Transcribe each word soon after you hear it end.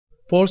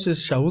Paul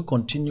says, shall we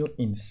continue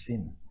in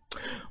sin?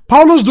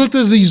 Paulus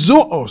drückte sich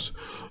so aus,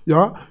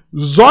 ja,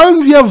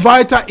 sollen wir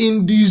weiter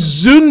in die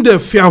Sünde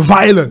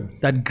verweilen,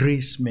 That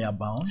grace may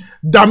abound?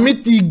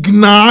 damit die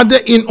Gnade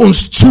in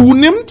uns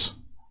zunimmt?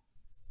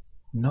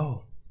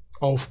 No.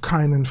 Auf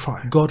keinen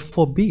Fall. God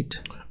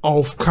forbid.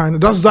 Auf keinen.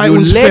 Das sei You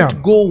uns let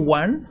fern. go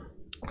one,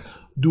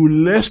 Du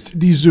lässt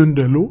die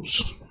Sünde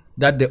los,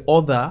 that the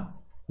other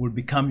will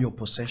become your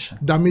possession.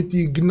 damit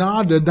die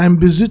Gnade dein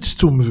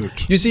Besitztum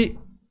wird. You see,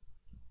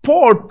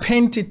 Paul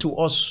painted to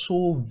us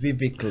so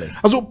vividly.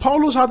 Also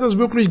Paulus hat es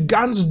wirklich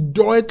ganz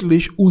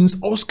deutlich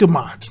uns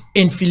ausgemalt.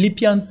 In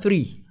Philippians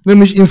 3,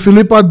 Nämlich in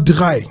Philippa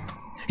 3.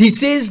 he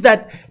says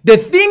that the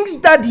things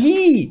that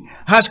he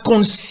has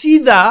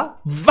considered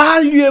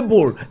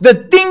valuable,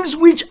 the things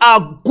which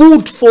are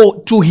good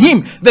to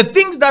him, the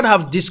things that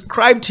have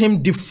described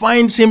him,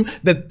 defines him,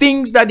 the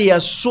things that he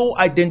has so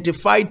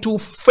identified to,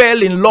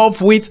 fell in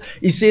love with,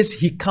 he says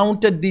he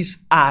counted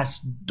this as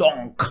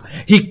dung.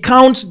 He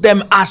counts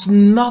them as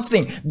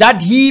nothing,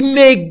 that he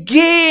may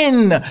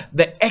gain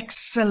the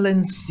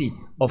excellency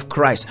of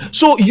Christ.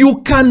 So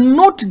you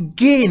cannot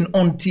gain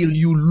until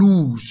you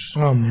lose.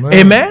 Amen.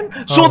 Amen.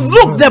 So Amen.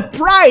 look, the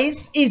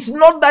price is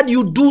not that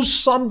you do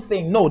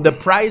something. No, the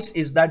price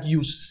is that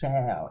you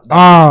sell.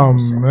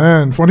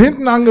 Amen. Von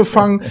hinten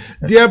angefangen.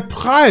 Der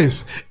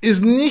Preis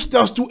ist nicht,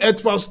 dass du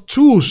etwas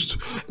tust.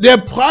 Der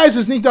Preis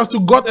ist nicht, dass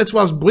du Gott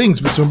etwas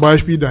bringst, wie zum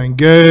Beispiel dein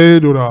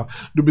Geld oder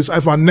du bist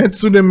einfach nett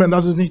zu dem Menschen.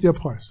 Das ist nicht der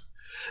Preis.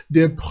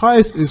 Der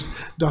Preis ist,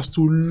 dass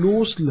du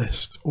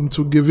loslässt, um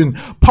zu gewinnen.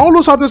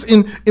 Paulus hat es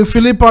in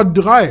Philippa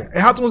 3.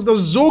 Er hat uns das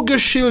so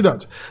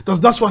geschildert, dass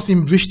das, was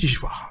ihm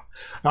wichtig war,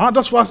 ja,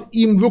 das, was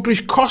ihm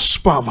wirklich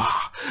kostbar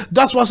war,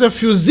 das, was er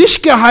für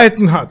sich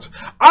gehalten hat,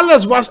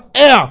 alles, was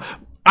er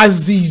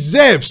als sich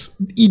selbst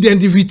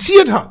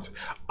identifiziert hat,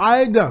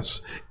 all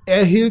das,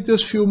 er hielt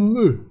es für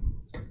Müll.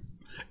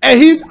 Er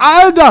hielt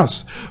all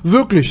das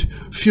wirklich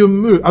für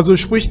Müll. Also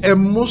sprich, er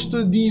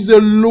musste diese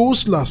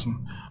loslassen.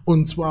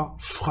 Und zwar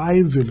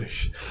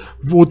freiwillig.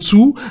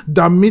 Wozu?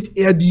 Damit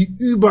er die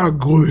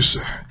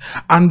Übergröße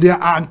an der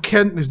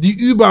Erkenntnis, die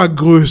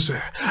Übergröße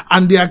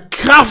an der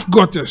Kraft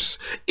Gottes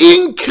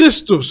in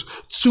Christus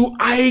zu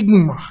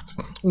eigen macht.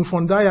 Und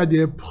von daher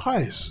der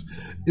Preis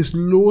ist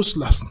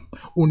loslassen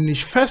und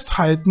nicht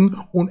festhalten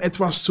und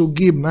etwas zu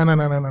geben. Nein, nein,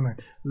 nein, nein, nein.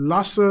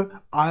 Lasse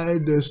all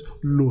das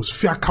los.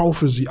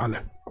 Verkaufe sie alle.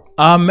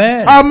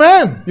 Amen.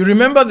 Amen. You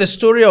remember the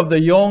story of the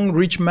young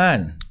rich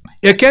man?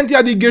 Ihr kennt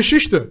ja die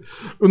Geschichte,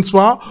 und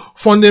zwar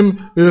von dem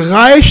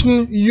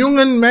reichen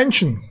jungen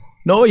Menschen.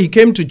 No, he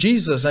came to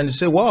Jesus and he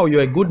said, wow,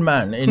 you're a good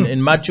man in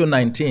Matthew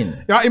 19.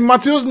 Ja, in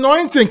Matthäus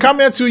 19 kam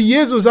er zu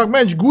Jesus und sagt,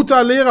 Mensch,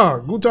 guter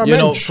Lehrer, guter You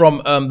know, Mensch.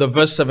 from the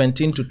verse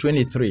 17 to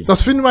 23.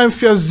 Das finden wir im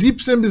Vers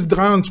 17 bis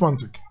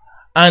 23.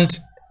 And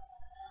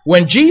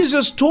when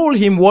Jesus told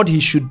him what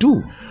he should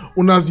do,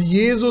 Und als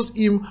Jesus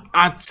ihm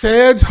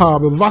erzählt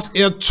habe, was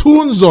er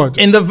tun sollte,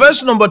 in the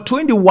verse number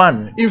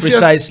 21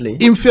 precisely,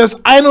 im Vers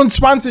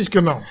 21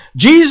 genau,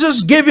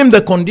 Jesus gave him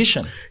the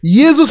condition.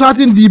 Jesus hat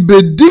ihm die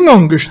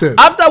Bedingung gestellt.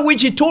 After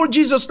which he told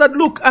Jesus that,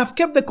 look, I've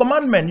kept the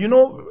commandment, you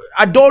know,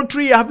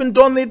 adultery, I haven't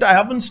done it, I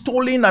haven't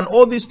stolen and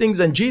all these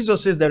things. And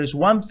Jesus says there is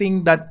one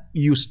thing that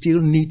you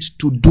still need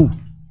to do.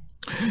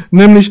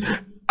 Nämlich,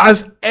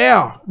 als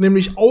er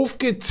nämlich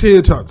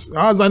aufgezählt hat,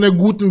 ja, seine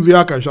guten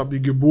Werke, ich habe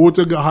die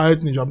Gebote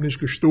gehalten, ich habe nicht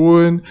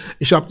gestohlen,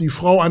 ich habe die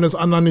Frau eines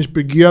anderen nicht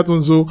begehrt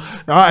und so.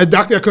 Ja, er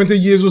dachte, er könnte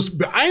Jesus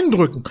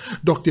beeindrucken.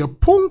 Doch der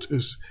Punkt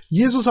ist,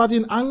 Jesus hat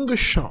ihn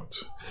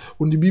angeschaut.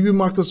 Und die Bibel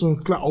macht das so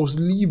klar, aus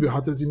Liebe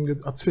hat er es ihm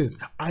erzählt.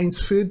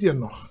 Eins fehlt dir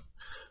noch.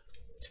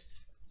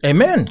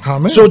 Amen.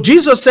 Amen. So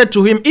Jesus said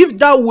to him, if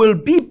thou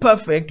wilt be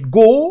perfect,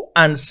 go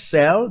and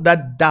sell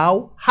that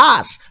thou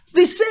hast.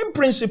 The same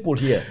principle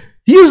here.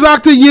 Hier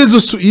sagte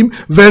Jesus zu ihm,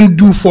 wenn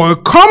du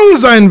vollkommen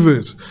sein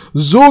willst,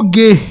 so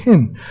geh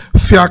hin,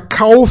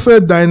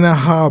 verkaufe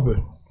deine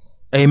Habe.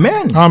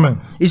 Amen.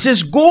 Amen. He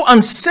says, go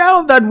and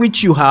sell that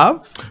which you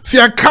have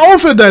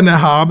Verkaufe deine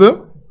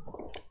Habe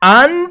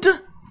and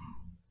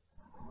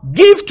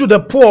give to the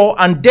poor,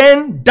 and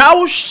then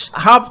thou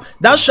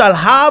shalt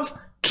have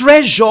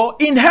treasure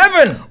in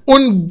heaven.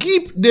 und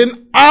gib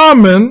den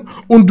Armen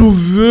und du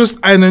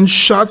wirst einen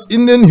Schatz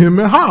in den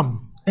Himmel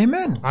haben.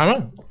 Amen.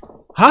 Amen.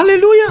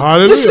 Hallelujah.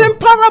 Hallelujah. The same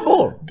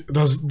parable.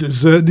 Das ist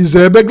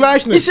dieselbe He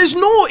Gleichnis. says,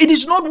 no, it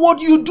is not what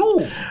you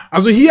do.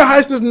 Also hier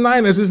heißt es,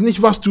 nein, es ist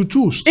nicht, was du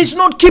tust. It's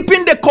not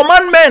keeping the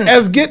commandments.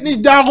 Es geht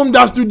nicht darum,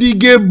 dass du die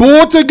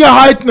Gebote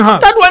gehalten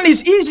hast. That one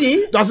is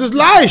easy. Das ist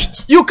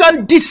leicht. You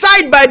can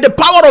decide by the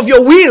power of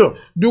your will.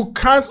 Du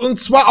kannst, und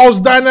zwar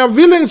aus deiner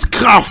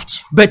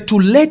Willenskraft, But to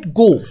let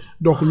go.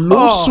 doch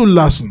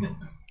loszulassen.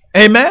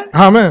 Amen.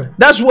 Amen.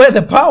 That's where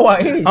the power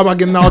is. Aber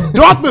genau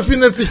dort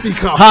befindet sich die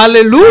Kraft.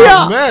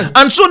 Hallelujah. Amen.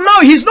 And so now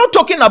he's not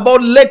talking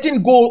about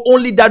letting go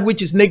only that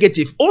which is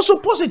negative, also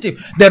positive.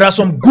 There are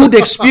some good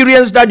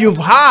experience that you've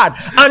had,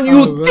 and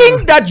you Amen.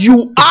 think that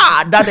you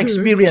are that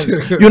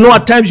experience. You know,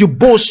 at times you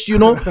boast, you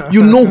know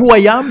who I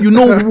am, you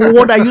know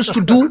what I used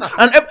to do,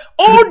 and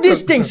all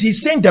these things,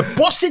 he's saying the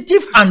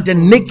positive and the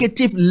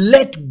negative,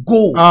 let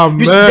go. Amen.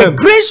 You see, the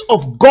grace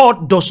of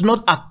God does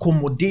not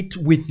accommodate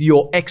with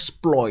your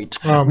exploit,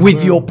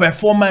 with your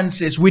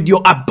performances, with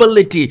your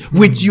ability,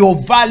 with your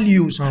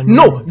values.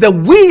 No, the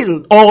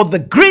will or the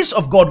grace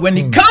of God, when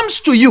it comes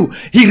to you,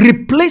 he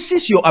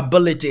replaces your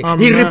ability.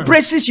 He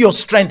replaces your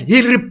strength.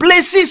 He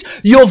replaces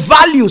your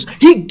values.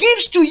 He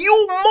gives to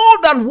you more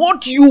than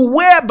what you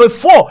were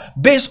before,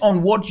 based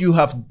on what you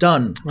have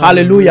done.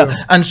 Hallelujah.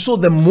 And so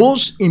the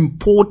most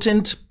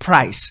important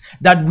price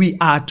that we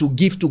are to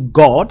give to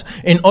God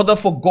in order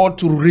for God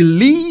to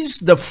release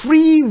the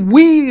free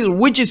will,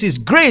 which is his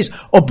grace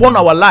upon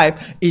our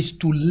life, is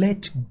to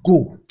let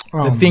go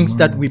the things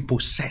that we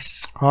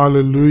possess.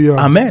 Halleluja.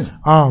 Amen.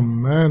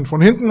 Amen.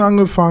 Von hinten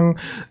angefangen,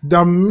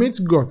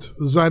 damit Gott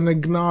seine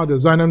Gnade,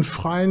 seinen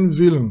freien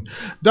Willen,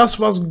 das,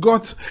 was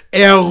Gott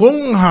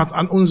errungen hat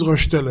an unserer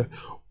Stelle,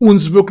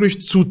 uns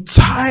wirklich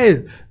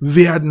zuteil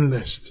werden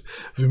lässt.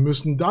 Wir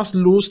müssen das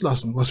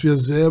loslassen, was wir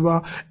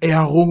selber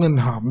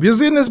errungen haben. Wir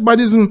sehen es bei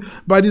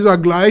dieser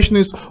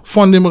Gleichnis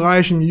von dem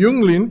reichen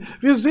Jüngling.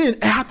 Wir sehen,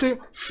 er hatte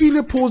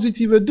viele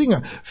positive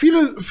Dinge.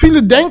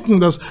 Viele denken,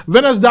 dass,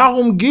 wenn es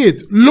darum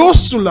geht,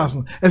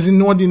 loszulassen, es sind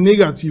nur die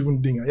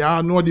negativen Dinge.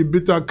 Ja, nur die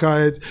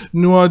Bitterkeit,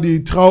 nur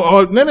die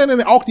Trauer.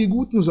 Nein, auch die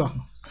guten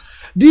Sachen.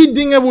 Die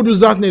Dinge, wo du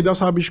sagst, nee, das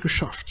habe ich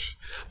geschafft.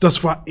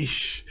 Das war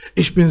ich.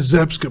 Ich bin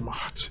selbst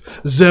gemacht,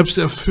 selbst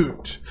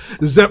erfüllt.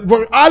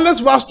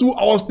 Alles, was du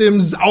aus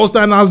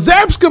deiner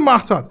Selbst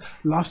gemacht hast,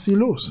 lass sie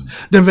los.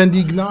 Denn wenn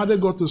die Gnade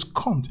Gottes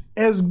kommt,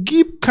 es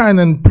gibt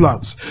keinen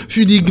Platz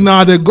für die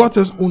Gnade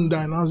Gottes und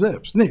deiner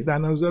selbst. Nee,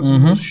 deiner selbst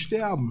muss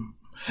sterben.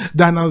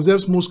 Deiner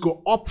selbst muss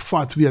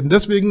geopfert werden.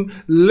 Deswegen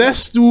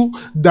lässt du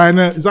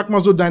deine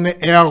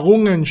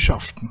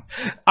Errungenschaften,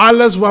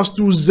 alles, was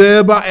du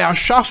selber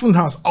erschaffen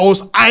hast,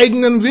 aus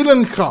eigenem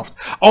Willenkraft,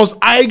 aus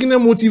eigener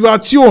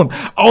Motivation,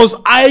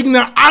 aus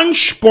eigener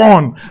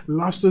Ansporn,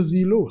 lasse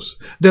sie los.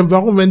 Denn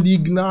warum? Wenn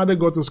die Gnade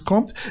Gottes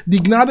kommt,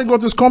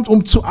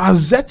 um zu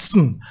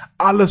ersetzen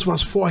alles,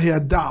 was vorher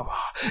da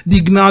war.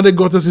 Die Gnade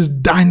Gottes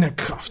ist deine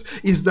Kraft,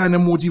 ist deine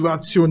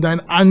Motivation, dein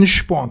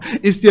Ansporn,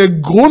 ist der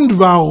Grund,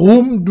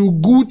 warum du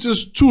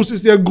Gutes tust,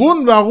 ist der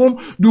Grund, warum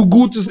du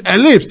Gutes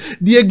erlebst.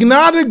 Die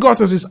Gnade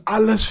Gottes ist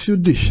alles für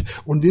dich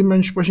und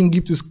dementsprechend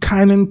gibt es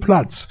keinen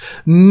Platz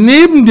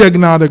neben der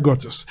Gnade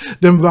Gottes.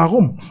 Denn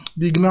warum?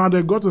 Die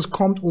Gnade Gottes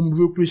kommt, um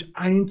wirklich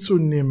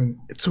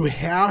einzunehmen, zu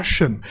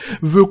herrschen,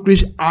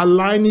 wirklich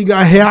alleiniger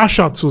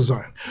Herrscher zu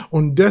sein.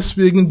 Und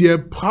deswegen der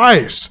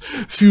Preis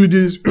für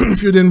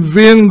den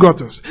Willen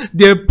Gottes,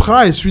 der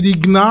Preis für die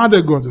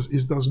Gnade Gottes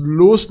ist das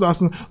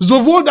Loslassen,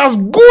 sowohl das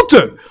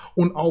Gute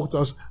und auch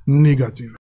das Negative.